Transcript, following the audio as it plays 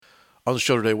On the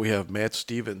show today, we have Matt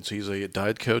Stevens. He's a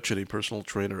diet coach and a personal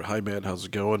trainer. Hi, Matt. How's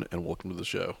it going? And welcome to the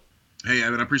show. Hey,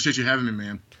 Evan, I appreciate you having me,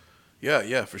 man.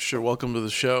 Yeah, for sure. Welcome to the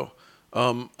show.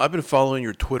 I've been following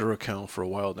your Twitter account for a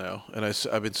while now, and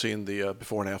I've been seeing the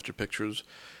before and after pictures.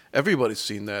 Everybody's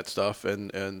seen that stuff,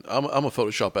 and I'm a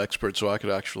Photoshop expert, so I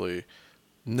could actually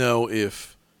know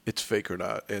if it's fake or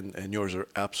not, and yours are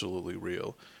absolutely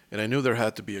real. And I knew there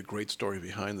had to be a great story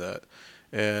behind that.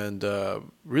 And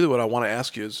really, what I want to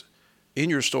ask you is, in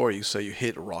your story, you say you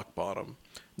hit rock bottom.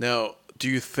 Now, do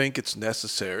you think it's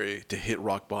necessary to hit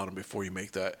rock bottom before you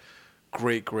make that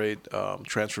great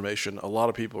transformation? A lot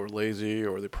of people are lazy,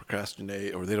 or they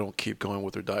procrastinate, or they don't keep going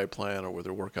with their diet plan or with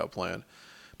their workout plan.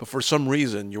 But for some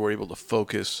reason, you were able to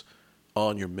focus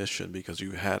on your mission because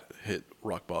you had hit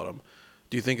rock bottom.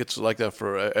 Do you think it's like that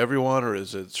for everyone, or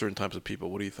is it certain types of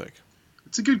people? What do you think?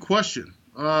 It's a good question.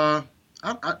 I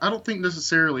don't think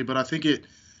necessarily, but I think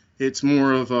it's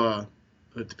more of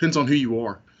it depends on who you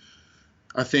are.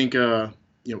 I think I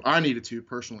needed to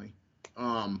personally.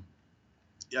 I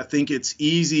think it's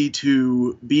easy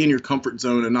to be in your comfort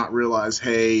zone and not realize,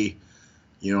 hey,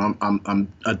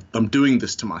 I'm doing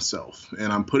this to myself,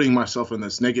 and I'm putting myself in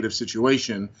this negative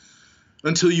situation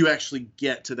until you actually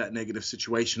get to that negative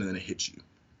situation and then it hits you.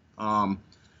 I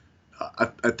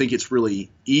think it's really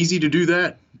easy to do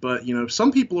that, but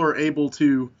some people are able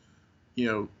to,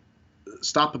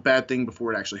 stop a bad thing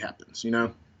before it actually happens.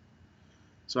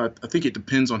 So I think it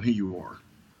depends on who you are.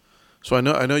 So I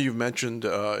know you've mentioned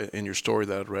in your story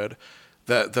that I'd read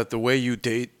that the way you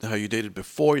date, how you dated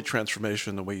before your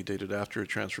transformation, the way you dated after your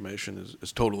transformation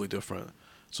is totally different.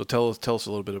 So tell us a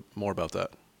little bit more about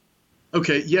that.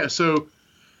 Okay, yeah. So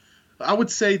I would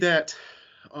say that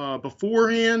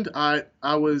beforehand,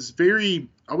 I was very,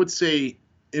 I would say,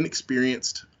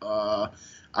 inexperienced. I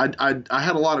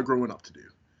had a lot of growing up to do.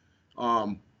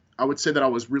 I would say that I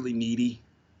was really needy.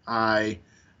 I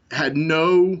had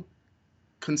no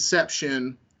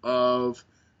conception of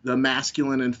the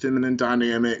masculine and feminine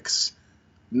dynamics,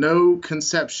 no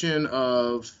conception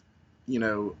of,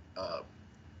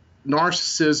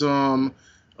 narcissism,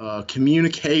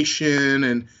 communication,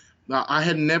 and I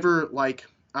had never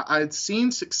I had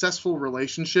seen successful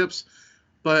relationships,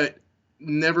 but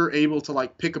never able to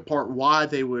pick apart why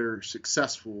they were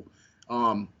successful.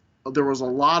 There was a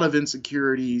lot of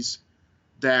insecurities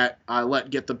that I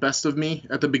let get the best of me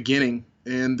at the beginning,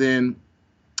 and then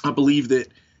I believe that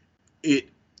it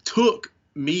took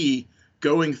me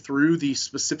going through these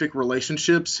specific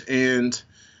relationships and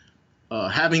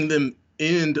having them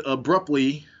end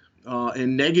abruptly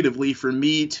and negatively for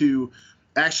me to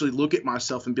actually look at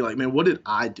myself and be like, man, what did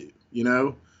I do?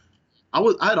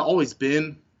 I had always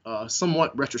been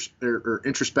somewhat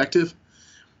introspective,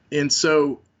 and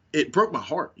so it broke my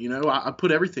heart. I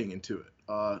put everything into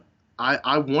it.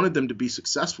 I wanted them to be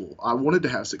successful. I wanted to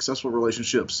have successful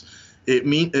relationships. It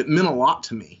meant a lot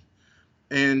to me,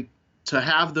 and to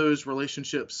have those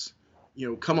relationships,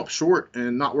 come up short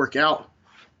and not work out,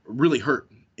 really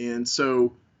hurt. And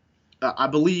so I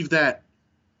believe that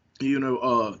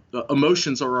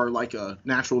emotions are like a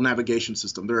natural navigation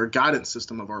system. They're a guidance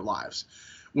system of our lives.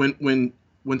 When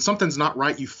something's not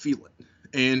right, you feel it,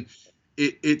 and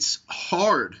it's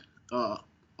hard a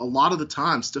lot of the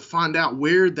times to find out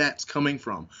where that's coming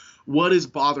from. What is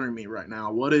bothering me right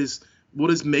now? What is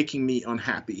making me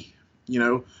unhappy?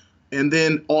 And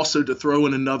then also to throw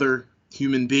in another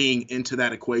human being into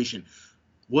that equation.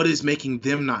 What is making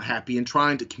them not happy, and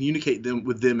trying to communicate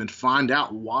with them and find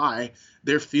out why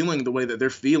they're feeling the way that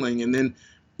they're feeling. And then,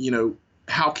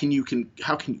 how can you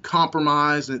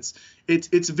compromise? And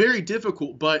it's very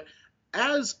difficult. But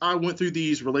as I went through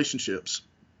these relationships,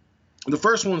 the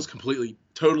first one was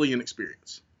totally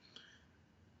inexperienced.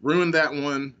 Ruined that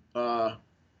one.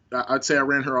 I'd say I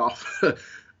ran her off.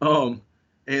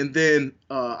 And then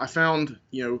I found,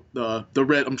 the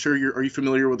red. I'm sure are you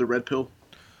familiar with the red pill?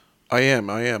 I am.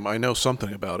 I know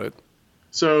something about it.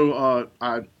 So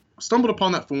I stumbled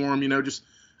upon that forum.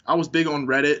 I was big on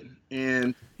Reddit,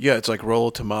 and yeah, it's like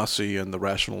Rollo Tomasi and the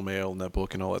Rational Male and that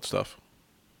book and all that stuff.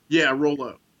 Yeah,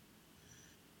 Rollo.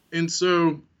 And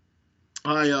so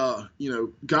I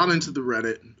got into the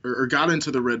Reddit or got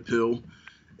into the red pill,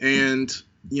 and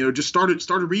just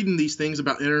started reading these things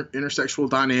about intersexual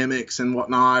dynamics and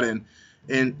whatnot, and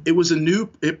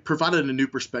it provided a new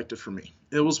perspective for me.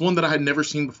 It was one that I had never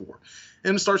seen before,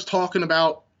 and it starts talking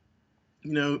about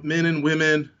men and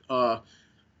women,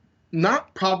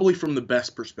 not probably from the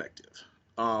best perspective.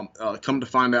 Come to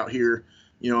find out here,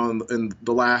 in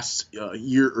the last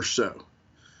year or so,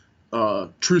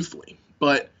 truthfully.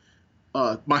 But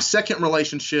my second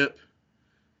relationship,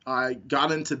 I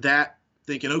got into that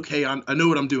thinking, okay, I know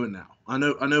what I'm doing now. I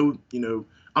know,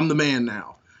 I'm the man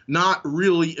now. Not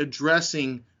really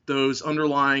addressing those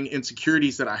underlying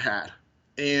insecurities that I had.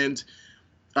 And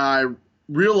I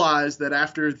realized that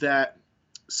after that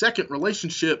second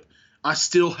relationship, I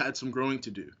still had some growing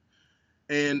to do.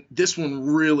 And this one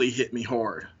really hit me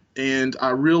hard. And I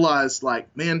realized,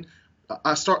 like, man,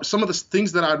 I start some of the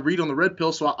things that I'd read on the red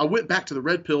pill. So I went back to the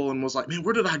red pill and was like, man,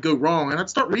 where did I go wrong? And I'd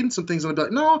start reading some things and I'd be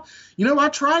like, no, I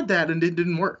tried that and it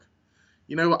didn't work.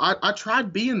 I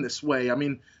tried being this way. I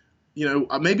mean,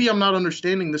 maybe I'm not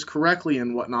understanding this correctly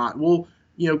and whatnot. Well,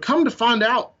 come to find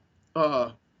out,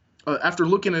 after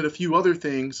looking at a few other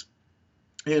things,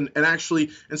 and actually,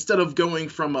 instead of going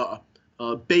from a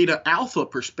beta alpha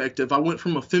perspective, I went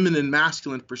from a feminine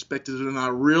masculine perspective, and I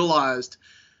realized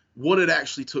what it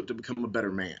actually took to become a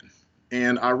better man.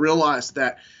 And I realized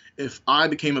that if I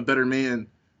became a better man,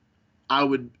 I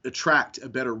would attract a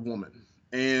better woman.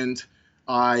 And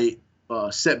I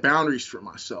set boundaries for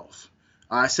myself.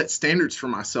 I set standards for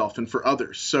myself and for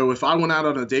others. So if I went out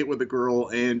on a date with a girl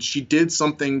and she did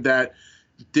something that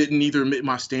didn't either meet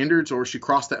my standards or she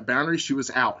crossed that boundary, she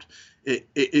was out.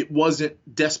 It wasn't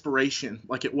desperation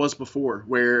like it was before,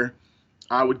 where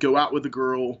I would go out with a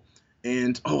girl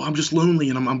and, oh, I'm just lonely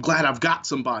and I'm glad I've got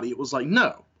somebody. It was like,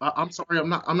 no, I'm sorry, I'm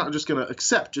not just going to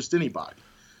accept just anybody.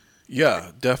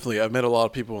 Yeah, definitely. I've met a lot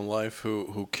of people in life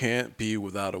who can't be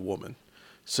without a woman.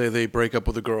 Say they break up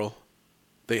with a girl,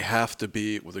 they have to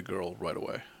be with a girl right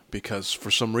away because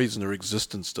for some reason their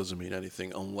existence doesn't mean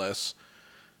anything unless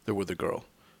they're with a girl.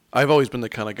 I've always been the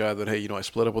kind of guy that, hey, I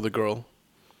split up with a girl.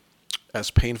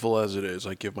 As painful as it is,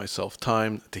 I give myself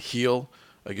time to heal.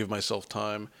 I give myself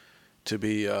time to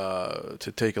be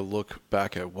to take a look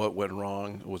back at what went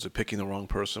wrong. Was it picking the wrong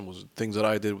person? Was it things that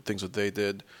I did, things that they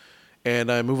did?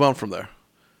 And I move on from there.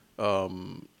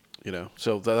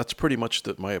 So that's pretty much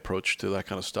my approach to that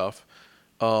kind of stuff.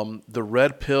 The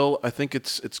red pill, I think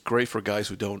it's great for guys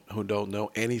who don't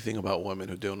know anything about women,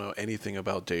 who don't know anything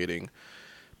about dating.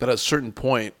 But at a certain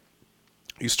point,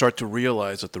 you start to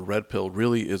realize that the red pill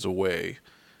really is a way,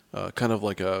 kind of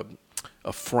like a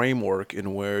framework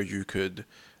in where you could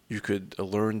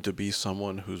learn to be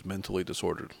someone who's mentally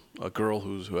disordered, a girl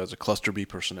who has a cluster B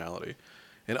personality.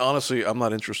 And honestly, I'm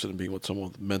not interested in being with someone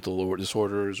with mental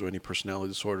disorders or any personality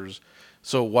disorders.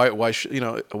 So why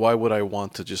would I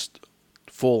want to just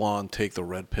full on take the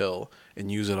red pill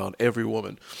and use it on every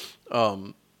woman?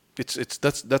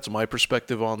 That's my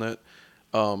perspective on it.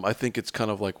 I think it's kind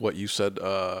of like what you said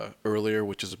earlier,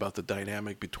 which is about the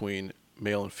dynamic between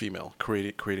male and female,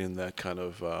 creating that kind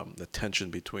of the tension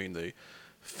between the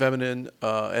feminine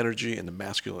energy and the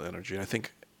masculine energy. And I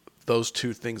think those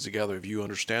two things together, if you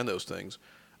understand those things,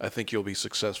 I think you'll be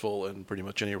successful in pretty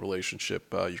much any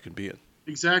relationship you can be in.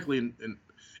 Exactly. And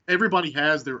everybody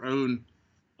has their own,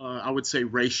 I would say,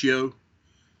 ratio.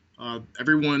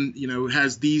 Everyone,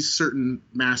 has these certain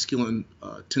masculine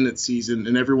tendencies,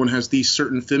 and everyone has these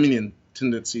certain feminine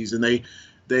tendencies, and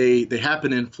they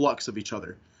happen in flux of each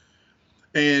other.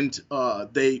 And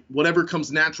whatever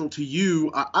comes natural to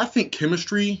you, I think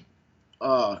chemistry,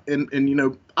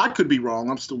 and I could be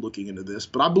wrong. I'm still looking into this,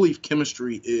 but I believe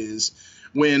chemistry is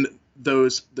when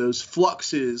those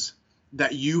fluxes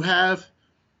that you have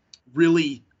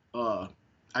really,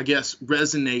 I guess,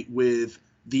 resonate with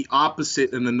the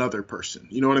opposite in another person.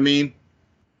 You know what I mean?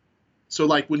 So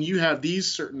like when you have these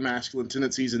certain masculine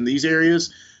tendencies in these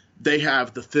areas, they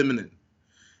have the feminine.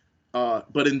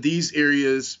 But in these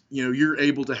areas, you're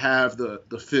able to have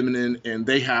the feminine and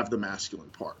they have the masculine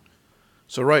part.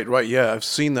 So right, yeah, I've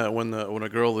seen that when a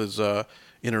girl is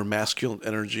in her masculine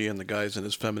energy and the guy's in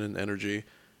his feminine energy,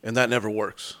 and that never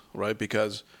works, right?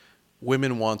 Because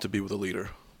women want to be with a leader.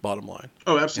 Bottom line.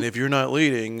 Oh, absolutely. And if you're not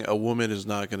leading, a woman is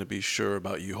not going to be sure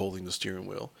about you holding the steering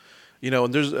wheel.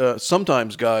 And there's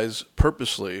sometimes guys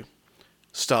purposely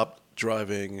stop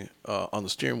driving on the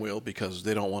steering wheel because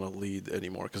they don't want to lead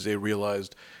anymore because they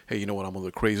realized, hey, you know what? I'm with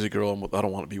a crazy girl. I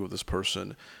don't want to be with this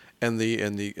person. And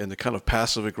the kind of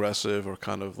passive aggressive or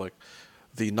kind of like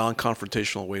the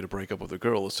non-confrontational way to break up with a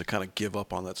girl is to kind of give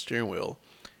up on that steering wheel.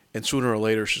 And sooner or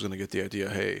later, she's going to get the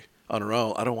idea, hey, on her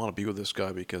own, I don't want to be with this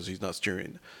guy because he's not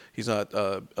steering. He's not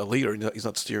a leader. He's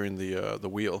not steering the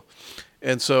wheel.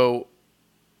 And so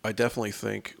I definitely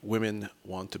think women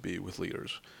want to be with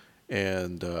leaders.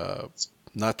 And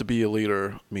not to be a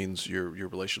leader means your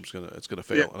relationship's gonna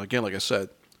fail. Yeah. And again, like I said,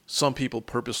 some people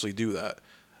purposely do that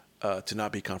to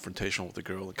not be confrontational with the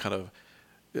girl and kind of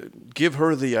give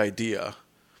her the idea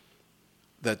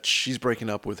that she's breaking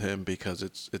up with him because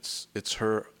it's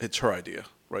her idea,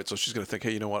 right? So she's gonna think,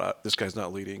 hey, you know what? This guy's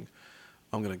not leading.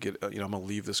 I'm gonna I'm gonna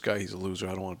leave this guy. He's a loser.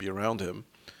 I don't want to be around him.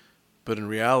 But in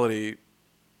reality,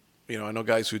 I know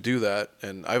guys who do that,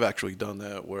 and I've actually done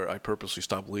that where I purposely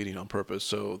stop bleeding on purpose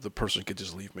so the person could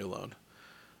just leave me alone.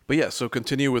 But yeah, so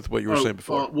continue with what you were saying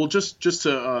before. Well, just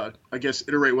to I guess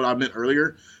iterate what I meant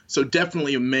earlier. So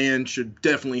definitely a man should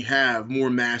definitely have more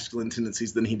masculine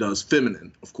tendencies than he does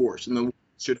feminine, of course, and then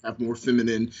should have more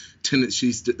feminine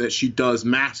tendencies that she does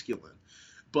masculine.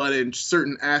 But in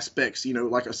certain aspects,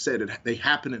 like I said, they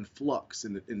happen in flux,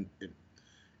 and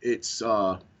it's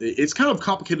kind of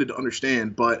complicated to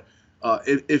understand. But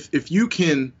if you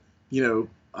can,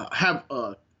 have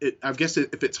I guess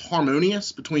if it's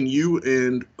harmonious between you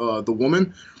and the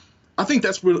woman, I think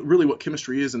that's really what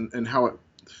chemistry is, and how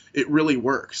it really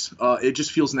works. It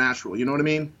just feels natural. You know what I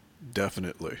mean?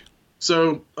 Definitely.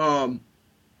 So,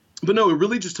 but no, it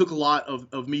really just took a lot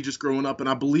of me just growing up. And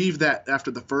I believe that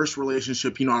after the first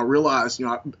relationship, I realized,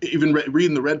 even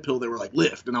reading the red pill, they were like,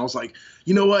 lift. And I was like,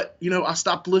 you know what? I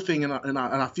stopped lifting and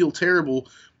I feel terrible.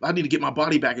 I need to get my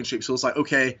body back in shape. So it's like,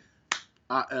 okay,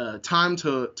 time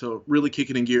to really kick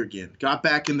it in gear again. Got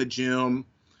back in the gym,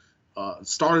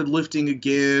 started lifting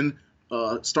again,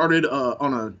 I did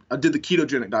the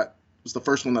ketogenic diet. It was the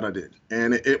first one that I did.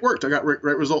 And it worked. I got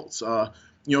great results.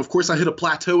 Of course, I hit a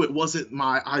plateau. It wasn't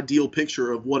my ideal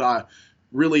picture of what I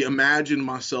really imagined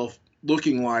myself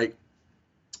looking like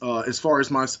as far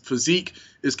as my physique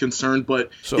is concerned.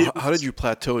 But so how did you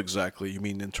plateau exactly? You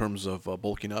mean in terms of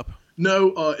bulking up?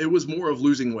 No, it was more of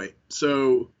losing weight.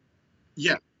 So,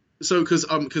 yeah. So, because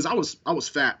I was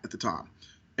fat at the time,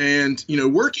 and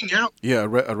working out. Yeah, I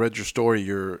read your story.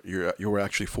 You were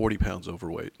actually 40 pounds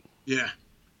overweight. Yeah.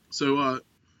 So,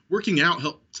 working out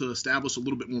helped to establish a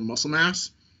little bit more muscle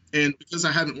mass. And because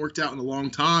I hadn't worked out in a long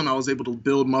time, I was able to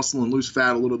build muscle and lose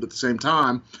fat a little bit at the same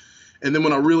time. And then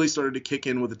when I really started to kick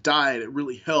in with a diet, it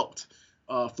really helped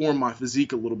form my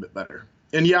physique a little bit better.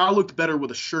 And yeah, I looked better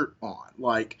with a shirt on.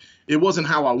 Like, it wasn't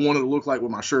how I wanted to look like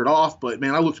with my shirt off, but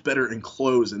man, I looked better in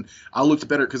clothes, and I looked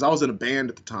better because I was in a band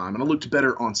at the time, and I looked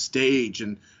better on stage,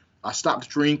 and I stopped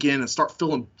drinking and start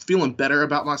feeling better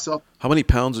about myself. How many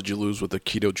pounds did you lose with the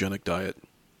ketogenic diet?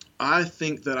 I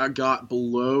think that I got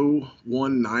below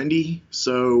 190.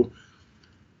 So,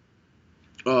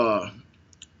 I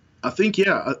think,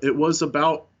 yeah, it was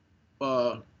about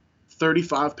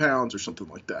 35 pounds or something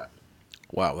like that.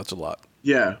 Wow, that's a lot.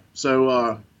 Yeah.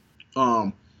 So,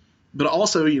 but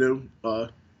also,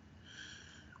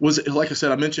 was like I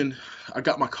said, I mentioned I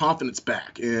got my confidence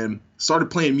back and started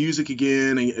playing music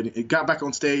again, and got back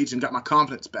on stage and got my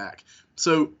confidence back.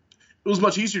 So it was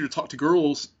much easier to talk to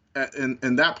girls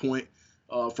in that point,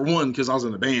 for one, because I was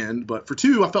in a band, but for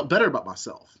two, I felt better about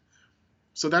myself.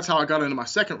 So that's how I got into my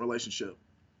second relationship.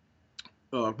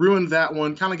 Ruined that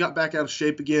one, kind of got back out of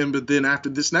shape again, but then after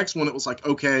this next one, it was like,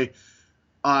 okay,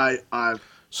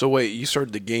 So wait, you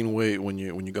started to gain weight when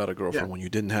you got a girlfriend. Yeah. When you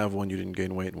didn't have one, you didn't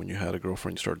gain weight. When you had a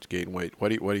girlfriend, you started to gain weight. Why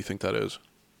do you think that is?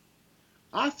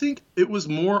 I think it was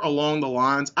more along the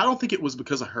lines. I don't think it was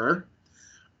because of her.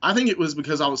 I think it was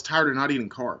because I was tired of not eating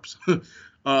carbs.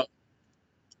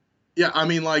 Yeah, I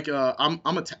mean, like, I'm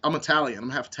Italian. I'm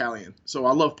half Italian, so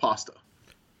I love pasta.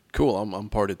 Cool. I'm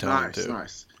part Italian Nice, too.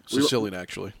 nice. Sicilian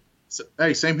actually.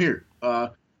 Hey, same here.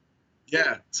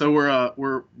 Yeah, so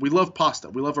we love pasta.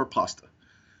 We love our pasta.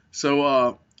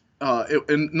 So,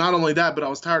 and not only that, but I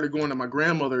was tired of going to my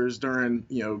grandmother's during,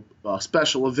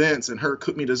 special events, and her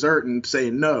cook me dessert and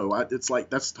saying no. It's like,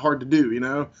 that's hard to do,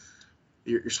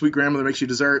 Your sweet grandmother makes you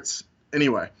desserts.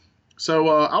 Anyway, so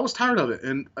I was tired of it,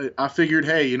 and I figured,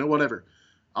 hey, whatever.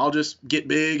 I'll just get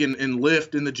big and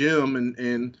lift in the gym,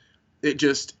 and it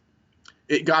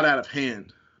got out of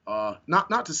hand.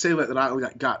 Not to say that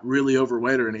I got really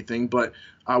overweight or anything, but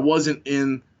I wasn't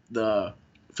in the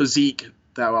physique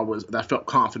that I felt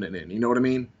confident in. You know what I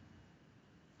mean?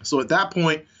 So at that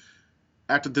point,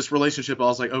 after this relationship, I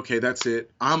was like, okay, that's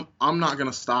it. I'm not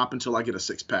gonna stop until I get a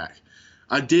six pack.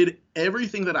 I did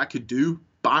everything that I could do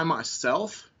by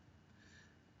myself,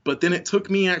 but then it took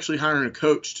me actually hiring a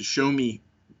coach to show me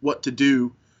what to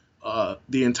do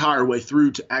the entire way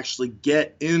through to actually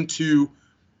get into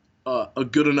a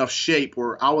good enough shape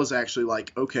where I was actually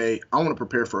like, okay, I want to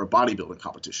prepare for a bodybuilding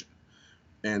competition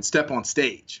and step on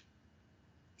stage.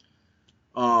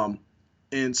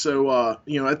 And so,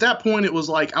 at that point, it was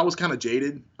like I was kind of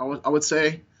jaded, I would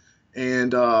say,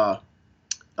 and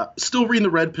still reading the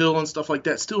red pill and stuff like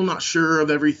that, still not sure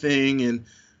of everything, and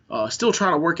still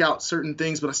trying to work out certain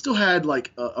things, but I still had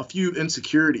like a few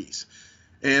insecurities,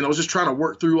 and I was just trying to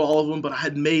work through all of them, but I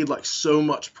had made like so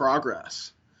much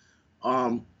progress.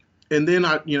 And then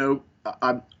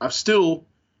I still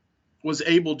was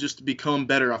able just to become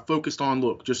better. I focused on,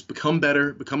 look, just become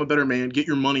better, become a better man, get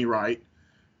your money right,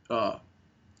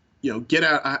 get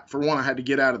out. For one, I had to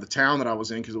get out of the town that I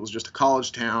was in because it was just a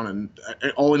college town, and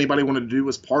all anybody wanted to do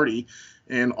was party.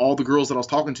 And all the girls that I was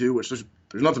talking to, which there's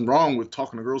nothing wrong with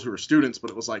talking to girls who are students, but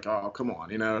it was like, oh, come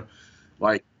on,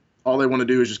 like all they want to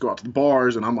do is just go out to the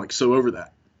bars, and I'm like so over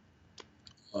that.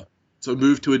 So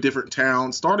moved to a different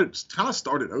town,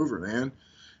 started over, man,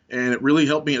 and it really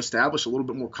helped me establish a little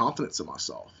bit more confidence in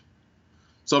myself.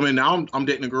 So I mean, now I'm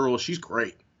dating a girl. She's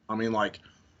great. I mean, like,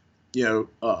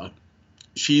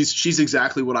 she's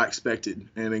exactly what I expected,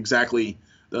 and exactly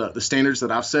the standards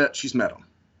that I've set. She's met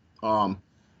them.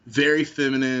 Very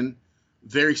feminine,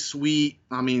 very sweet.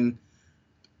 I mean,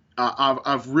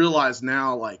 I've realized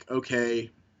now, like,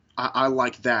 okay, I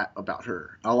like that about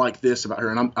her. I like this about her,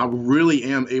 and I really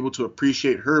am able to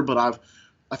appreciate her. But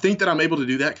I think that I'm able to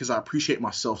do that because I appreciate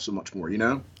myself so much more.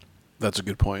 That's a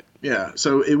good point. Yeah.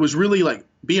 So it was really like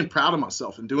being proud of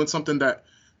myself and doing something that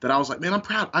I was like, man, I'm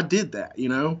proud. I did that,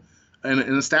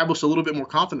 and established a little bit more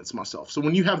confidence in myself. So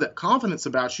when you have that confidence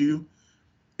about you,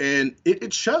 and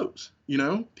it shows,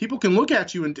 people can look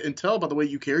at you and tell by the way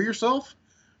you carry yourself,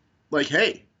 like,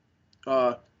 hey,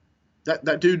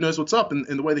 that dude knows what's up. And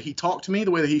the way that he talked to me, the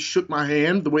way that he shook my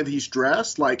hand, the way that he's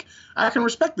dressed, like, I can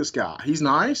respect this guy. He's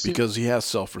nice. Because he has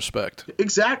self-respect.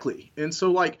 Exactly. And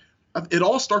so, like, it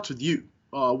all starts with you.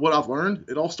 What I've learned,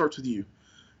 it all starts with you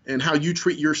and how you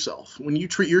treat yourself. When you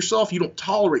treat yourself, you don't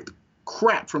tolerate the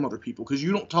crap from other people because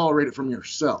you don't tolerate it from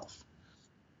yourself.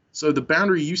 So the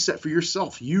boundary you set for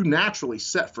yourself, you naturally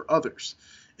set for others.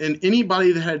 And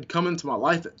anybody that had come into my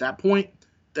life at that point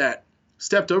that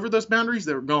stepped over those boundaries,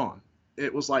 they were gone.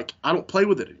 It was like, I don't play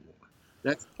with it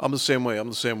anymore. I'm the same way.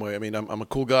 I mean, I'm a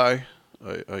cool guy.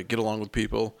 I get along with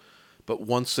people. But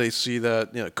once they see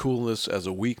that, coolness as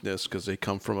a weakness, because they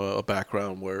come from a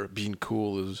background where being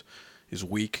cool is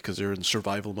weak because they're in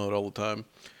survival mode all the time,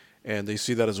 and they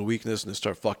see that as a weakness and they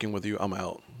start fucking with you, I'm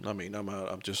out. I mean, I'm out.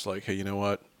 I'm just like, hey, you know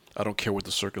what? I don't care what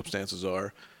the circumstances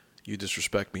are. You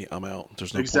disrespect me, I'm out.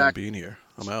 There's no point in being here.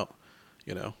 I'm out.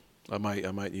 I might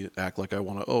act like I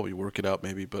want to, you work it out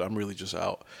maybe, but I'm really just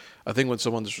out. I think when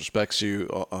someone disrespects you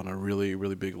on a really,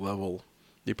 really big level,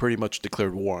 they pretty much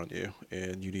declared war on you,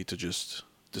 and you need to just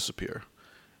disappear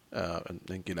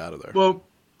and get out of there. Well,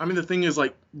 I mean, the thing is,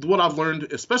 like, what I've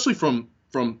learned, especially from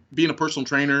being a personal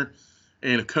trainer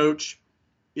and a coach,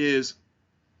 is,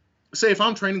 say if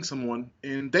I'm training someone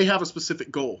and they have a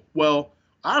specific goal. Well,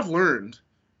 I've learned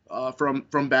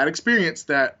from bad experience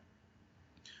that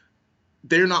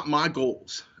they're not my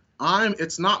goals.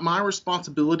 It's not my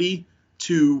responsibility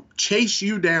to chase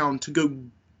you down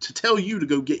to tell you to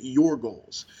go get your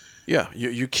goals. Yeah,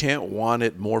 you can't want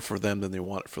it more for them than they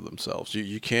want it for themselves.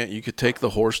 You could take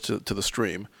the horse to the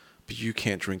stream, but you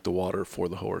can't drink the water for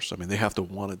the horse. I mean, they have to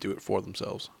want to do it for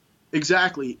themselves.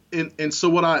 Exactly. And so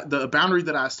the boundary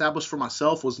that I established for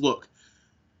myself was, look,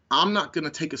 I'm not going to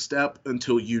take a step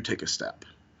until you take a step.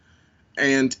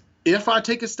 And if I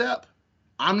take a step,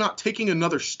 I'm not taking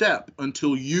another step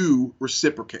until you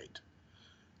reciprocate.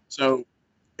 So,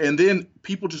 and then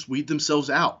people just weed themselves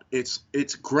out. It's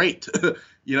great.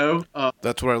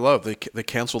 That's what I love. They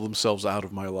cancel themselves out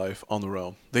of my life on their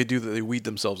own. They do that. They weed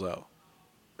themselves out.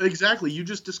 Exactly. You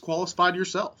just disqualified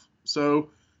yourself. So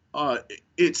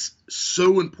it's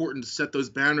so important to set those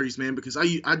boundaries, man, because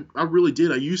I really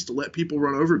did. I used to let people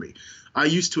run over me. I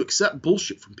used to accept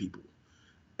bullshit from people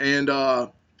and,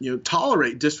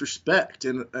 tolerate disrespect.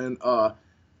 And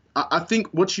I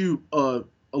think what you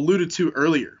alluded to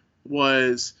earlier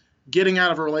was getting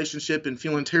out of a relationship and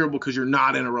feeling terrible because you're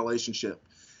not in a relationship.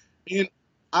 And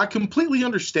I completely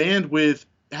understand with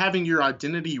having your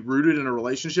identity rooted in a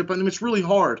relationship. I mean, it's really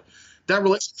hard. That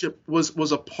relationship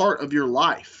was a part of your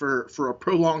life for a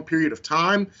prolonged period of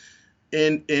time,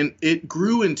 and it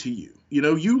grew into you.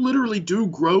 You literally do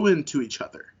grow into each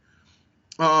other.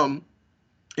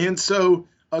 And so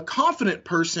a confident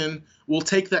person will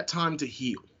take that time to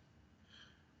heal.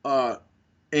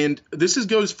 And this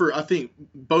goes for, I think,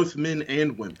 both men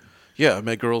and women. Yeah, I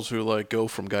met girls who like go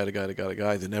from guy to guy to guy to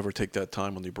guy. They never take that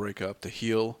time when they break up to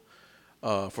heal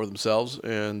for themselves.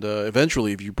 And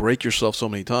eventually, if you break yourself so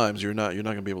many times, you're not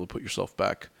going to be able to put yourself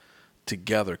back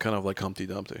together, kind of like Humpty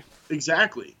Dumpty.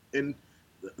 Exactly. And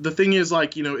the thing is,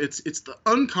 like, it's the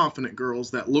unconfident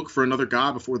girls that look for another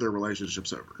guy before their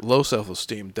relationship's over. Low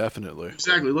self-esteem, definitely.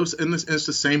 Exactly. And it's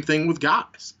the same thing with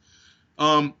guys.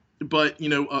 But,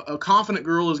 a confident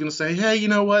girl is going to say, hey, you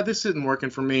know what? This isn't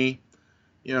working for me.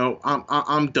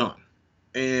 I'm done.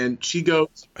 And she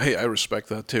goes, hey, I respect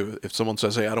that too. If someone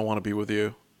says, hey, I don't want to be with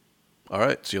you. All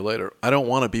right, see you later. I don't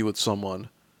want to be with someone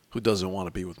who doesn't want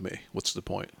to be with me. What's the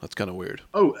point? That's kind of weird.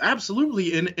 Oh,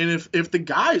 absolutely. And if the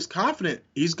guy is confident,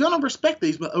 he's going to respect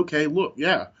these. But, okay, look,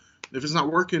 yeah, If it's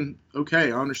not working,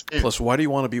 okay, I understand. Plus, why do you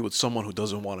want to be with someone who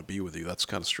doesn't want to be with you? That's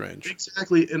kind of strange.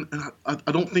 Exactly, and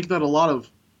I don't think that a lot of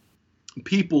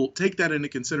people take that into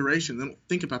consideration. They don't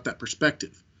think about that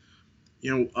perspective.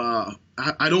 I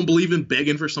don't believe in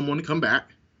begging for someone to come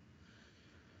back.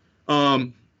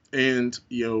 Um, and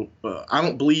I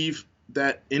don't believe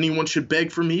that anyone should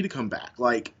beg for me to come back.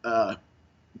 Like,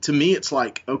 to me, it's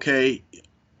like, okay,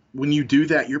 when you do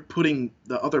that, you're putting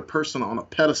the other person on a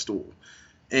pedestal,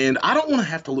 and I don't want to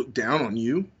have to look down on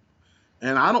you,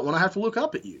 and I don't want to have to look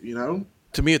up at you.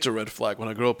 To me, it's a red flag when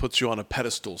a girl puts you on a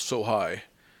pedestal so high,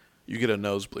 you get a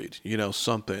nosebleed.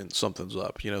 Something's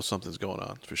up. Something's going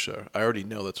on for sure. I already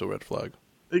know that's a red flag.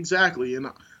 Exactly, and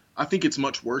I think it's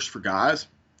much worse for guys,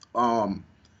 um,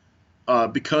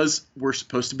 because we're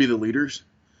supposed to be the leaders.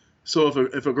 So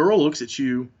if a girl looks at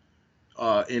you,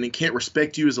 and it can't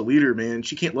respect you as a leader, man,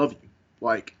 she can't love you.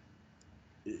 Like,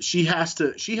 she has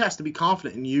to be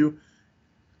confident in you,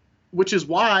 which is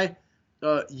why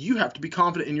you have to be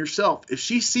confident in yourself. If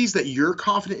she sees that you're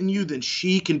confident in you, then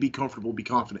she can be comfortable, be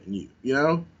confident in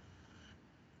you.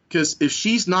 Because if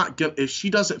she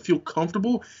doesn't feel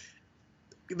comfortable,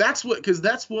 that's what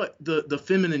the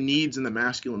feminine needs in the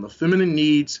masculine. The feminine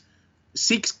needs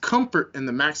seeks comfort in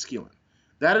the masculine.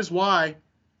 That is why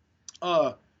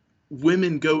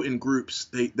women go in groups.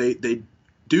 They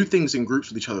do things in groups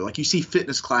with each other. Like, you see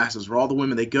fitness classes where all the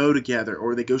women, they go together,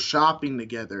 or they go shopping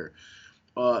together,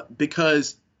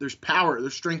 because there's power,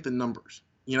 there's strength in numbers.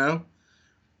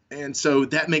 And so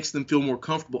that makes them feel more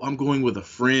comfortable. I'm going with a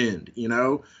friend.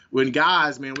 When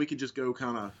guys, man, we could just go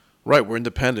kind of. Right, we're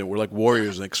independent. We're like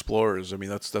warriors and explorers. I mean,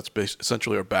 that's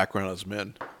essentially our background as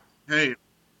men. Hey,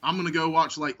 I'm gonna go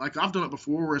watch, like I've done it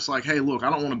before, where it's like, hey, look, I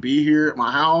don't want to be here at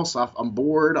my house. I'm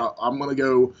bored. I'm gonna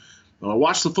go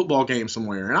watch the football game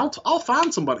somewhere, and I'll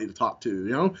find somebody to talk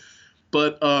to.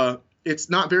 But it's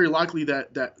not very likely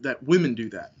that women do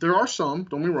that. There are some,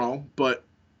 don't get me wrong, but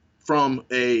from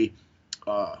a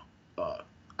uh,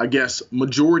 I guess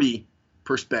majority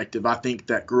perspective, I think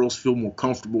that girls feel more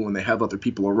comfortable when they have other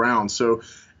people around. So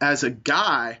as a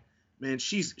guy, man,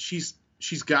 she's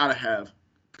got to have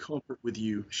comfort with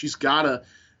you. She's got to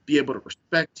be able to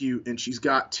respect you, and she's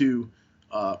got to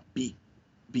be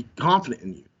confident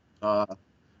in you,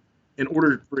 in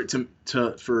order for it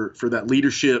for that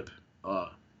leadership,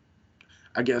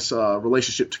 I guess,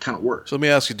 relationship to kind of work. So let me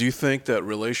ask you: do you think that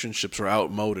relationships are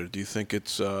outmoded? Do you think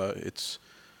it's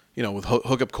with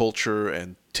hookup culture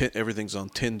and everything's on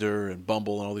Tinder and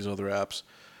Bumble and all these other apps?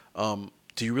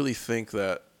 Do you really think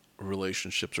that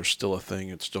relationships are still a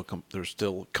thing? They're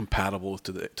still compatible with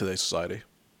today's society?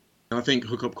 And I think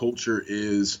hookup culture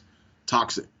is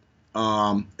toxic,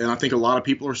 and I think a lot of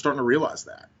people are starting to realize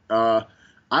that.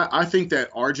 I think that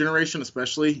our generation,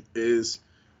 especially, is,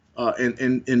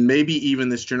 and maybe even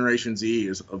this Generation Z,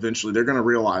 is eventually they're going to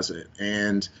realize it,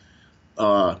 and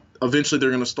eventually they're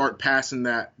going to start passing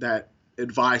that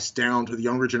advice down to the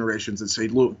younger generations and say,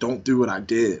 look, don't do what I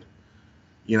did.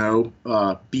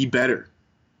 Be better.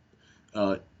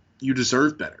 You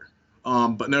deserve better.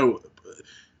 But no,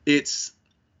 it's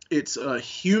a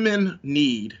human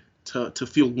need to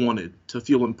feel wanted, to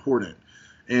feel important,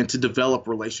 and to develop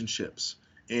relationships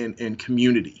and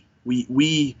community.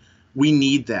 We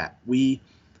need that.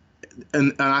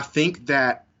 And I think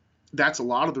that that's a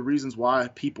lot of the reasons why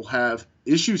people have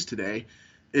issues today,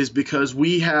 is because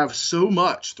we have so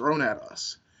much thrown at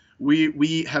us.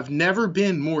 We have never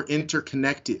been more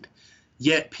interconnected,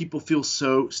 yet people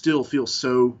still feel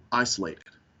so isolated.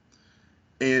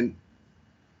 And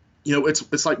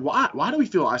it's like, why do we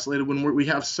feel isolated when we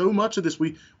have so much of this?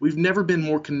 We've never been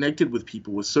more connected with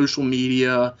people, with social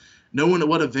media, knowing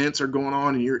what events are going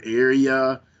on in your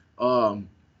area,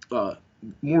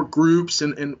 more groups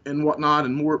and whatnot,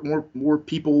 and more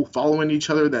people following each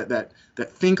other that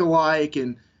think alike,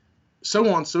 and so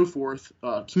on and so forth.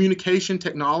 Communication,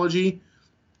 technology,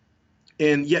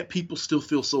 and yet people still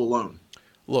feel so alone.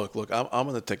 Look, I'm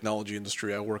in the technology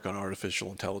industry. I work on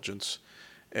artificial intelligence,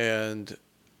 and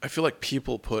I feel like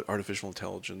people put artificial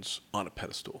intelligence on a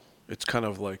pedestal. It's kind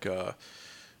of like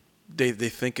they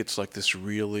think it's like this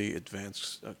really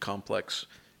advanced, complex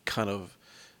kind of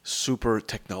super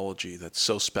technology that's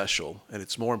so special, and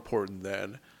it's more important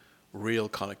than real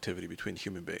connectivity between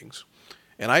human beings.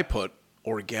 And I put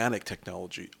organic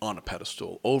technology on a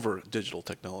pedestal over digital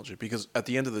technology, because at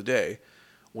the end of the day,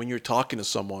 when you're talking to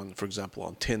someone, for example,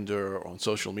 on Tinder or on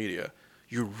social media,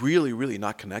 you're really, really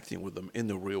not connecting with them in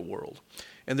the real world.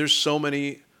 And there's so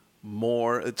many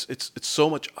more, it's so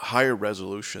much higher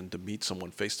resolution to meet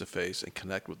someone face to face and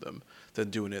connect with them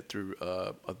than doing it through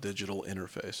a digital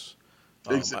interface.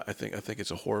 Exactly. I think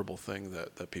it's a horrible thing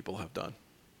that people have done.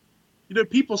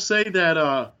 People say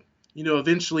that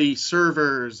eventually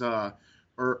servers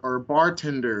or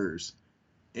bartenders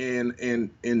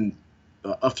and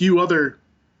a few other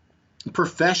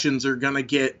professions are going to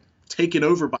get taken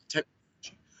over by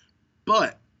technology.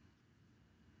 But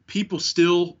people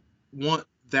still want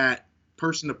that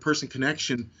person to person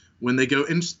connection when they go.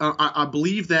 And I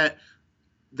believe that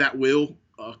that will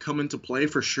come into play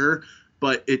for sure.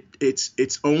 But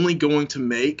it's only going to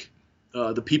make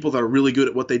the people that are really good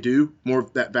at what they do more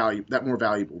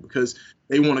valuable, because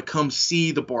they want to come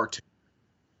see the bartender.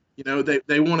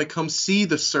 They want to come see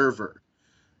the server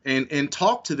and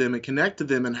talk to them and connect to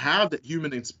them and have that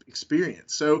human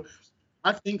experience. So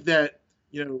I think that,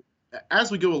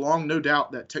 as we go along, no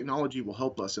doubt that technology will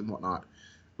help us and whatnot.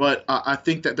 But I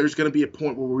think that there's going to be a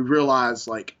point where we realize,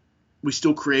 like, we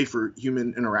still crave for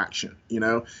human interaction,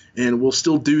 and we'll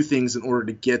still do things in order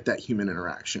to get that human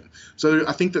interaction. So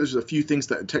I think there's a few things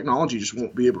that technology just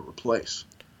won't be able to replace.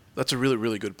 That's a really,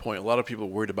 really good point. A lot of people are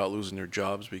worried about losing their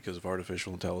jobs because of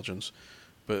artificial intelligence.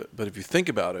 But if you think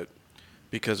about it,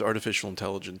 because artificial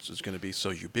intelligence is going to be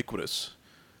so ubiquitous,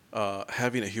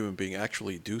 having a human being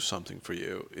actually do something for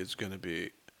you is going to be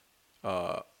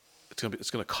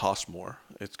it's going to cost more.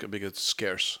 It's going to be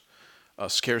scarce.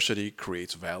 Scarcity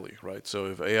creates value, right? So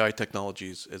if AI technology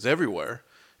is everywhere,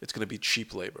 it's going to be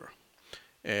cheap labor,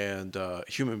 and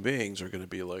human beings are going to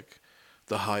be like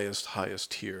the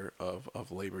highest tier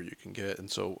of labor you can get, and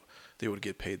so they would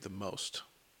get paid the most.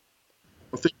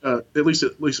 I think at least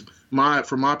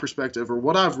from my perspective, or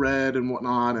what I've read and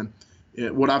whatnot, and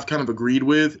what I've kind of agreed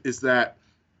with, is that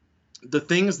the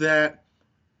things that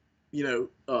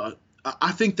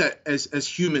I think that as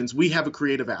humans we have a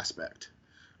creative aspect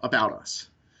about us,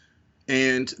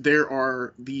 and there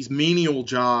are these menial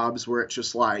jobs where it's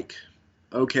just like,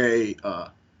 okay,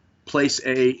 place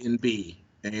A and B,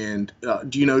 and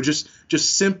just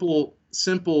simple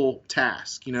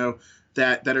tasks,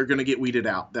 that are going to get weeded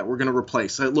out, that we're going to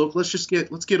replace. So, look, let's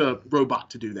get a robot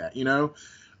to do that,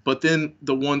 But then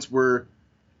the ones where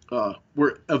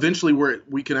eventually where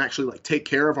we can actually like take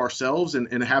care of ourselves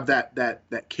and have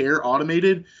that care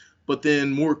automated. But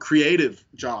then more creative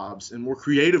jobs and more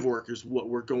creative work is what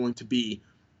we're going to be.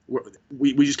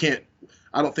 We just can't.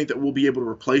 I don't think that we'll be able to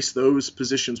replace those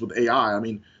positions with AI. I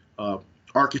mean,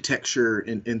 architecture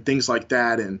and things like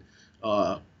that, and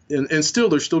still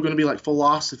there's still going to be like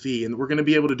philosophy, and we're going to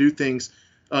be able to do things.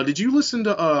 Did you listen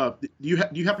to? Do you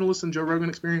happen to listen to Joe Rogan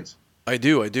Experience? I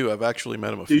do. I've actually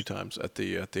met him a few times at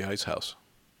the Ice House.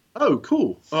 Oh,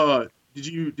 cool. Did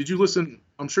you listen?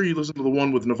 I'm sure you listened to the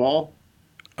one with Naval.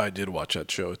 I did watch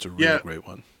that show. It's a really great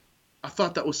one. I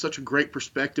thought that was such a great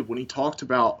perspective when he talked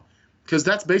about, because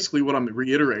that's basically what I'm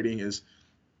reiterating, is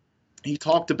he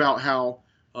talked about how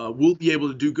we'll be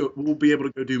able to go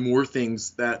do more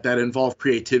things that involve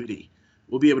creativity.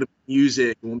 We'll be able to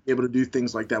music. We'll be able to do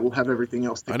things like that. We'll have everything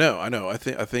else. I know. I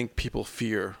think people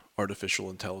fear artificial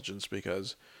intelligence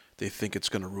because they think it's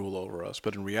going to rule over us.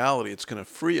 But in reality, it's going to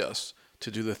free us to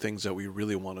do the things that we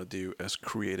really want to do as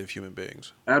creative human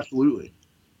beings. Absolutely.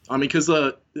 I mean, because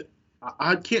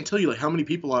I can't tell you like how many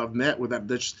people I've met with that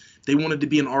they wanted to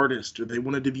be an artist or they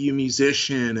wanted to be a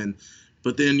musician,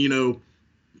 but then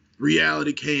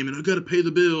reality came and I got to pay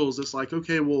the bills. It's like,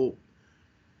 okay, well,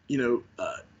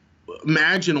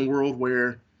 imagine a world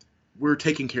where we're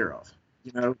taken care of,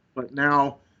 but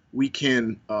now we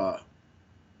can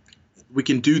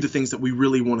do the things that we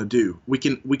really want to do. We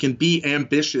can be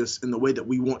ambitious in the way that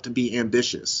we want to be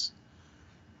ambitious.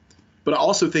 But I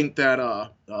also think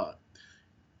that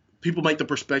people make the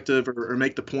perspective or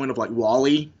make the point of like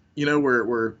WALL-E,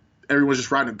 where everyone's just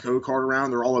riding a go-kart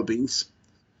around, they're all obese.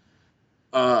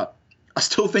 I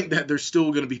still think that there's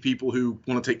still going to be people who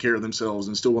want to take care of themselves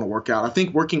and still want to work out. I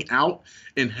think working out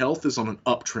and health is on an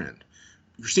uptrend.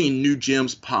 You're seeing new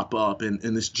gyms pop up and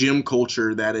this gym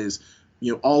culture that is,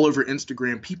 all over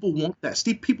Instagram. People want that.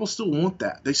 People still want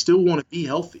that. They still want to be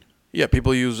healthy. Yeah,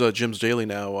 people use gyms daily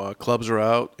now. Clubs are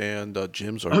out and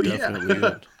gyms are definitely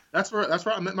in. That's where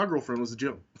I met my girlfriend, was the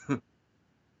gym.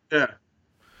 Yeah.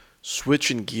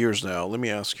 Switching gears now, let me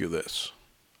ask you this.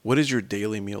 What does your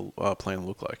daily meal plan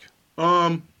look like?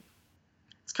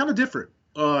 It's kind of different.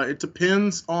 It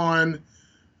depends on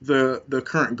the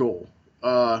current goal.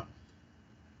 When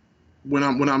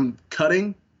I'm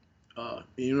cutting,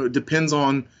 it depends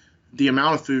on the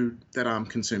amount of food that I'm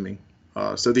consuming.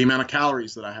 So the amount of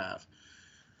calories that I have.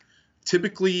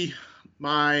 Typically,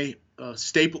 my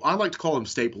staple, I like to call them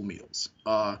staple meals.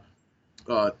 One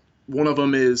of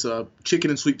them is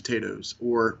chicken and sweet potatoes,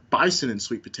 or bison and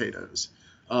sweet potatoes.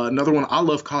 Another one, I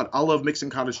love mixing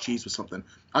cottage cheese with something.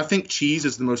 I think cheese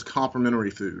is the most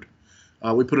complimentary food.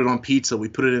 We put it on pizza. We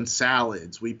put it in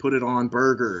salads. We put it on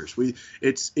burgers.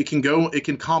 It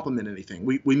can complement anything.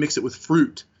 We mix it with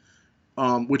fruit,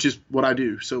 which is what I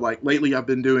do. So like lately, I've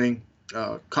been doing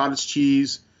cottage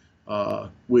cheese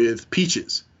with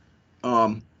peaches,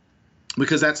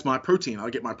 because that's my protein. I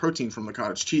get my protein from the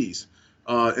cottage cheese,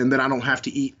 and then I don't have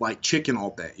to eat like chicken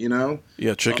all day. You know?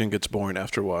 Yeah, chicken gets boring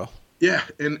after a while. Yeah,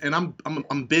 and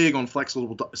I'm big on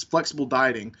flexible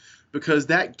dieting, because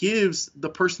that gives the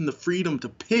person the freedom to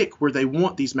pick where they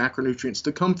want these macronutrients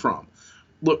to come from.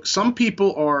 Look, some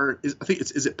people I think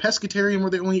is it pescatarian where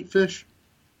they only eat fish?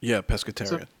 Yeah,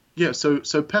 pescatarian. So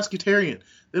pescatarian,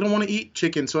 they don't want to eat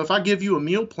chicken. So if I give you a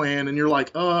meal plan and you're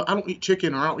like, I don't eat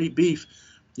chicken or I don't eat beef,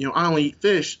 I only eat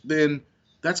fish, then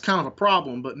that's kind of a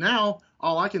problem. But now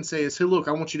all I can say is, hey, look,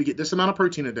 I want you to get this amount of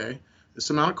protein a day, this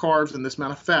amount of carbs, and this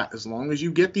amount of fat. As long as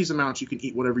you get these amounts, you can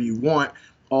eat whatever you want.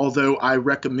 Although I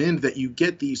recommend that you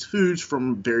get these foods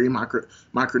from very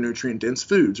micronutrient dense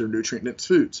foods or nutrient dense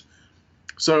foods.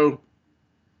 So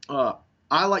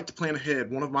I like to plan ahead.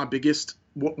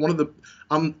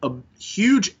 I'm a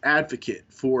huge advocate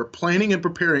for planning and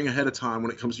preparing ahead of time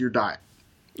when it comes to your diet.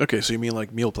 Okay, so you mean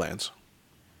like meal plans?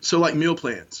 So like meal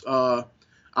plans, I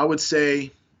would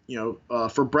say,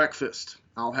 for breakfast,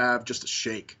 I'll have just a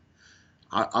shake.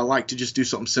 I like to just do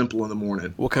something simple in the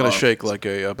morning. What kind of shake? Like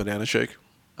a banana shake?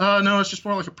 No, it's just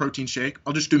more like a protein shake.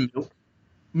 I'll just do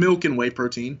milk and whey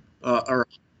protein, or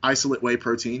isolate whey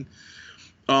protein.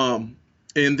 And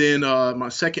then my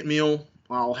second meal,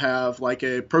 I'll have like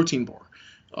a protein bar.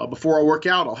 Before I work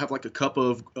out, I'll have like a cup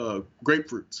of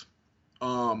grapefruits.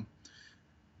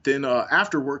 Then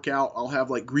after workout, I'll have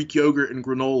like Greek yogurt and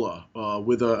granola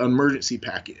with an emergency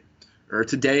packet. Or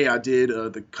today I did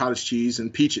the cottage cheese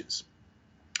and peaches.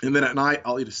 And then at night,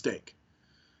 I'll eat a steak.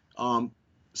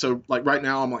 So like right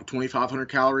now, I'm like 2,500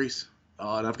 calories,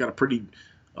 and I've got a pretty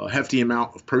hefty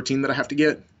amount of protein that I have to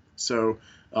get. So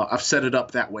I've set it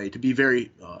up that way to be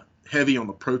very heavy on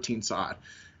the protein side.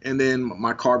 And then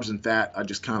my carbs and fat, I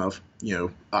just kind of,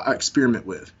 I experiment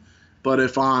with. But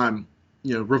if I'm,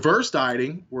 reverse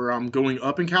dieting, where I'm going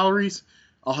up in calories,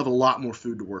 I'll have a lot more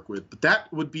food to work with. But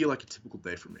that would be like a typical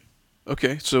day for me.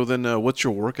 Okay, so then what's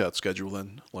your workout schedule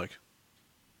then like?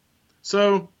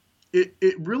 So it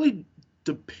really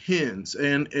depends,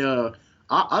 and I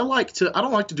don't like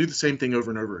to do the same thing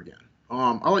over and over again.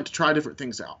 I like to try different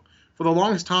things out. For the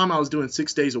longest time, I was doing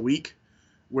 6 days a week,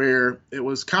 where it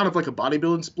was kind of like a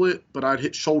bodybuilding split, but I'd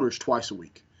hit shoulders twice a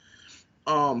week.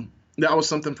 That was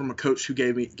something from a coach who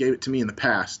gave it to me in the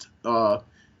past. And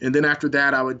then after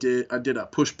that, I did a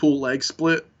push-pull leg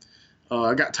split.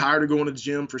 I got tired of going to the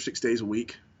gym for 6 days a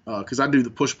week, because I do the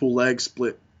push-pull leg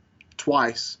split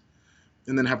twice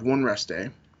and then have one rest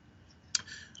day.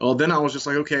 Well, then I was just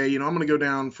like, okay, I'm going to go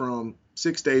down from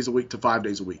 6 days a week to 5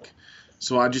 days a week.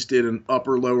 So I just did an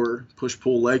upper-lower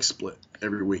push-pull leg split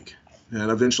every week.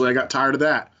 And eventually I got tired of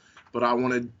that. But I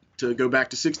wanted to go back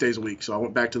to 6 days a week. So I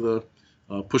went back to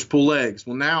the push-pull legs.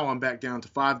 Well, now I'm back down to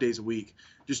 5 days a week,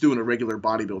 just doing a regular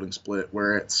bodybuilding split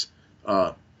where it's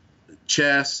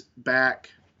chest, back,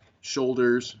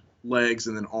 shoulders, legs,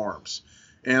 and then arms.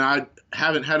 And I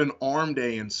haven't had an arm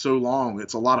day in so long.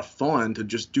 It's a lot of fun to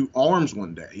just do arms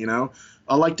one day,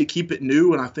 I like to keep it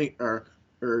new, and I think or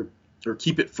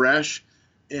keep it fresh.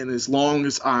 And as long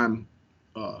as I'm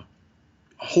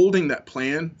holding that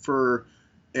plan for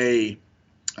a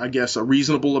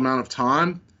reasonable amount of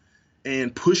time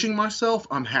and pushing myself,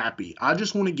 I'm happy. I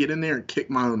just want to get in there and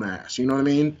kick my own ass. You know what I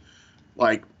mean?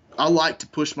 Like, I like to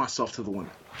push myself to the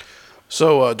limit.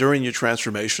 So during your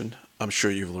transformation, I'm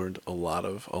sure you've learned a lot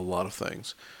of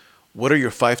things. What are your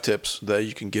 5 tips that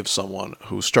you can give someone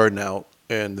who's starting out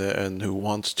and who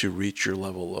wants to reach your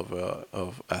level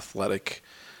of athletic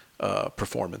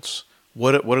performance?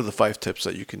 What are the 5 tips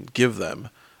that you can give them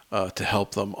to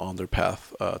help them on their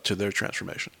path to their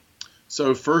transformation?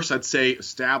 So first, I'd say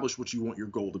establish what you want your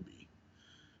goal to be.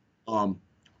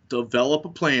 Develop a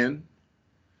plan.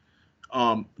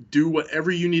 Do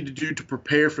whatever you need to do to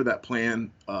prepare for that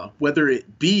plan, whether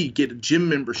it be get a gym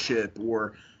membership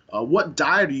or what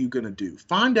diet are you going to do.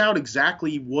 Find out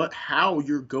exactly how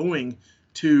you're going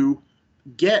to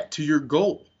get to your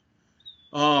goal,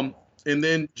 and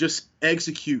then just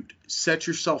execute. Set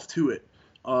yourself to it.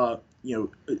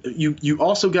 You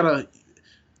also got to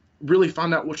really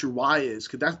find out what your why is,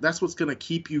 because that's what's going to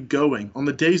keep you going. On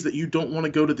the days that you don't want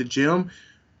to go to the gym,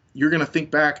 you're going to think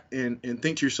back and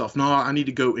think to yourself, no, I need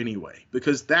to go anyway,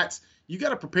 because you got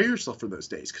to prepare yourself for those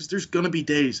days, because there's going to be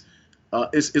days,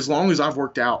 as long as I've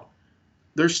worked out,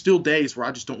 there's still days where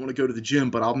I just don't want to go to the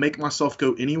gym, but I'll make myself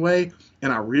go anyway.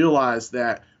 And I realize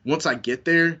that once I get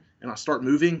there and I start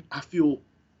moving, I feel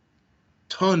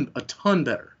a ton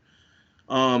better.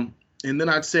 And then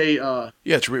I'd say, Yeah,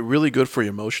 it's really good for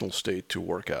your emotional state to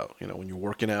work out. You know, when you're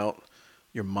working out,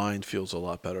 your mind feels a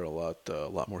lot better, a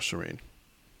lot more serene.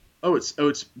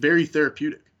 it's very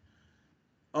therapeutic.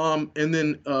 And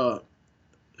then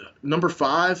number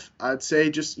five, I'd say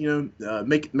just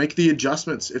make the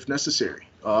adjustments if necessary.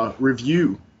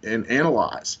 Review and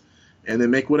analyze, and then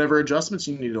make whatever adjustments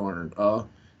you need to learn.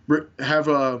 Have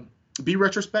a Be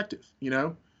retrospective.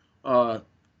 Uh,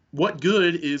 what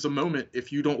good is a moment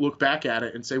if you don't look back at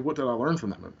it and say, what did I learn from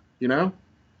that moment?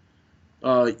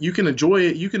 You can enjoy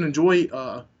it. You can enjoy.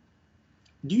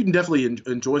 You can definitely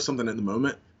enjoy something in the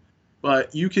moment,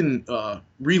 but you can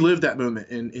relive that moment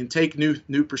and take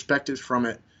new perspectives from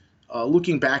it,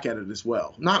 looking back at it as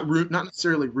well. Not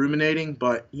necessarily ruminating,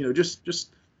 but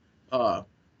just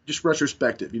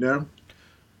retrospective.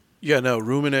 Yeah, no,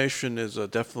 rumination is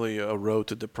definitely a road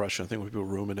to depression. I think when people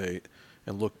ruminate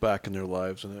and look back in their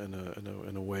lives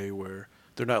in a way where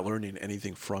they're not learning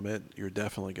anything from it, you're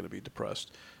definitely going to be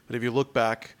depressed. But if you look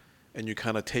back and you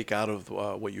kind of take out of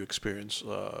what you experience,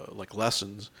 like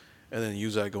lessons, and then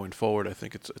use that going forward, I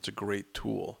think it's a great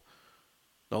tool.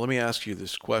 Now, let me ask you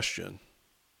this question: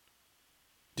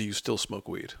 do you still smoke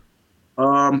weed?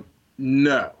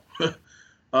 No.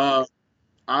 uh,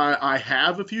 I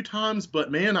have a few times,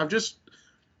 but man, I've just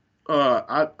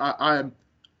I've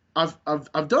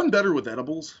done better with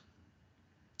edibles.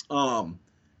 Um,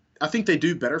 I think they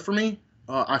do better for me.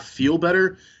 I feel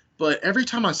better, but every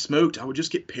time I smoked, I would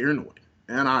just get paranoid,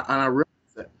 and I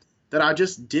realized that I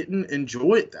just didn't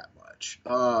enjoy it that much,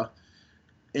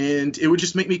 and it would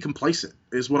just make me complacent,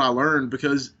 is what I learned.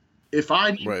 Because if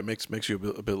I Right, it makes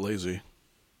you a bit lazy.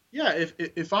 yeah,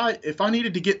 if I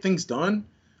needed to get things done,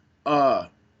 uh,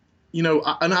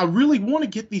 and I really want to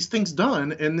get these things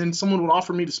done, and then someone would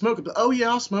offer me to smoke, I'd be, oh yeah,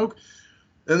 I'll smoke,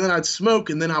 and then I'd smoke,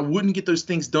 and then I wouldn't get those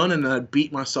things done, and then I'd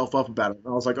beat myself up about it. And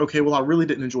I was like, okay, well, I really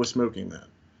didn't enjoy smoking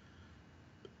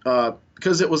then,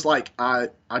 because it was like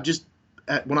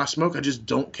when I smoke, I just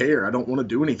don't care. I don't want to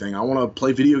do anything. I want to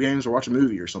play video games or watch a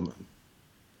movie or something.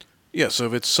 Yeah, so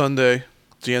if it's Sunday,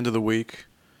 it's the end of the week,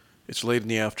 it's late in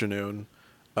the afternoon,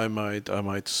 I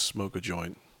might smoke a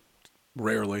joint.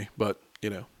 Rarely, but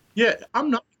Yeah, I'm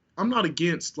not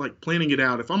against like planning it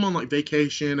out. If I'm on like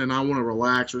vacation and I want to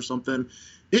relax or something,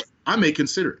 I may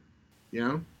consider it. You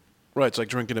know, right. It's like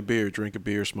drinking a beer. Drink a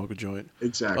beer, smoke a joint.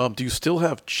 exactly. Do you still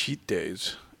have cheat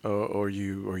days, or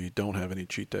you don't have any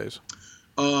cheat days?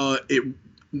 It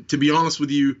To be honest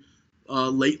with you,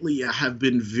 lately I have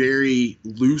been very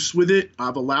loose with it.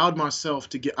 I've allowed myself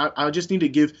to get. I just need to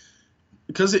give,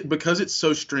 because it's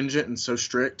so stringent and so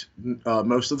strict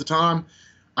most of the time.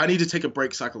 I need to take a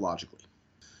break psychologically.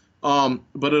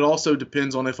 But it also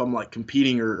depends on if I'm like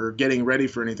competing or getting ready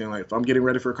for anything. Like if I'm getting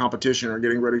ready for a competition or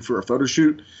getting ready for a photo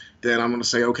shoot, then I'm going to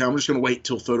say, okay, I'm just going to wait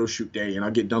till photo shoot day and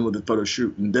I'll get done with the photo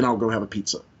shoot and then I'll go have a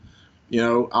pizza.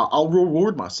 I'll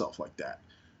reward myself like that,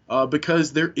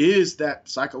 because there is that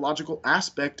psychological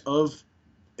aspect of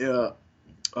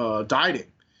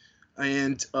dieting,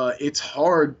 and it's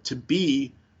hard to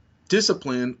be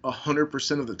disciplined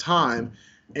 100% of the time.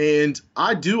 And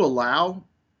I do allow,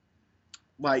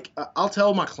 like, I'll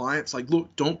tell my clients, like,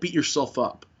 look, don't beat yourself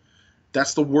up.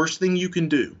 That's the worst thing you can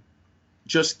do.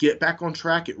 Just get back on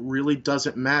track. It really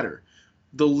doesn't matter.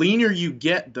 The leaner you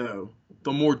get, though,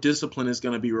 the more discipline is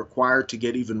going to be required to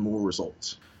get even more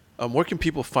results. Where can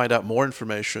people find out more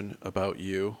information about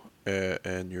you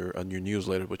and your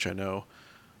newsletter, which I know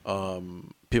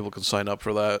people can sign up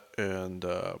for that and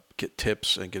get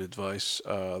tips and get advice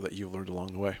that you've learned along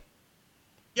the way?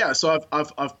 Yeah, so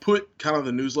I've put kind of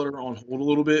the newsletter on hold a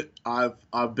little bit.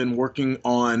 I've been working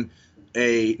on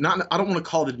not, I don't want to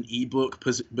call it an ebook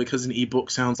because an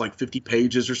ebook sounds like 50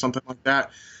 pages or something like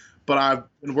that. But I've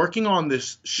been working on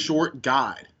this short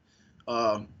guide,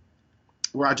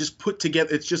 where I just put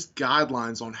together, it's just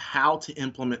guidelines on how to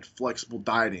implement flexible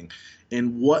dieting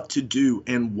and what to do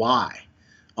and why.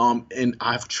 And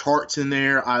I have charts in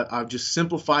there. I've just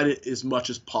simplified it as much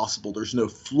as possible. There's no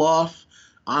fluff.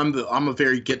 I'm a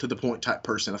very get to the point type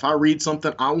person. If I read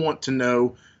something, I want to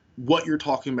know what you're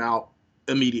talking about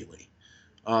immediately.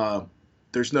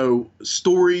 There's no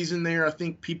stories in there. I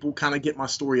think people kind of get my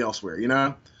story elsewhere.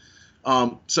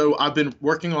 So I've been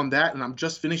working on that, and I'm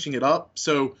just finishing it up.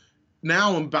 So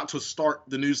now I'm about to start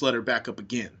the newsletter back up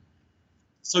again.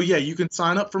 So yeah, you can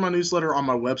sign up for my newsletter on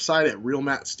my website at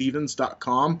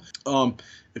realmattstevens.com.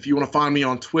 If you want to find me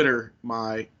on Twitter,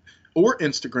 or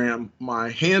Instagram,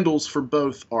 my handles for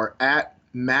both are at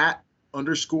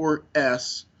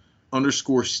Matt_S_Stevens.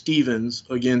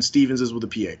 Again, Stevens is with a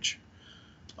PH.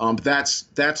 But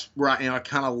that's where I am. I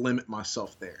kind of limit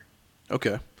myself there.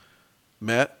 Okay.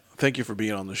 Matt, thank you for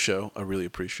being on the show. I really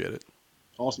appreciate it.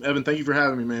 Awesome, Evan. Thank you for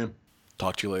having me, man.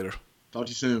 Talk to you later. Talk to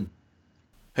you soon.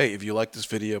 Hey, if you like this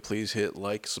video, please hit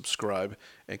like, subscribe,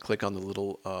 and click on the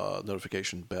little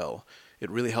notification bell. It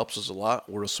really helps us a lot.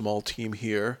 We're a small team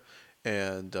here,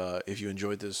 and if you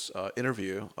enjoyed this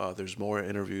interview, there's more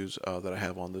interviews that I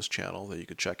have on this channel that you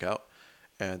could check out.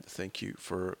 And thank you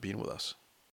for being with us.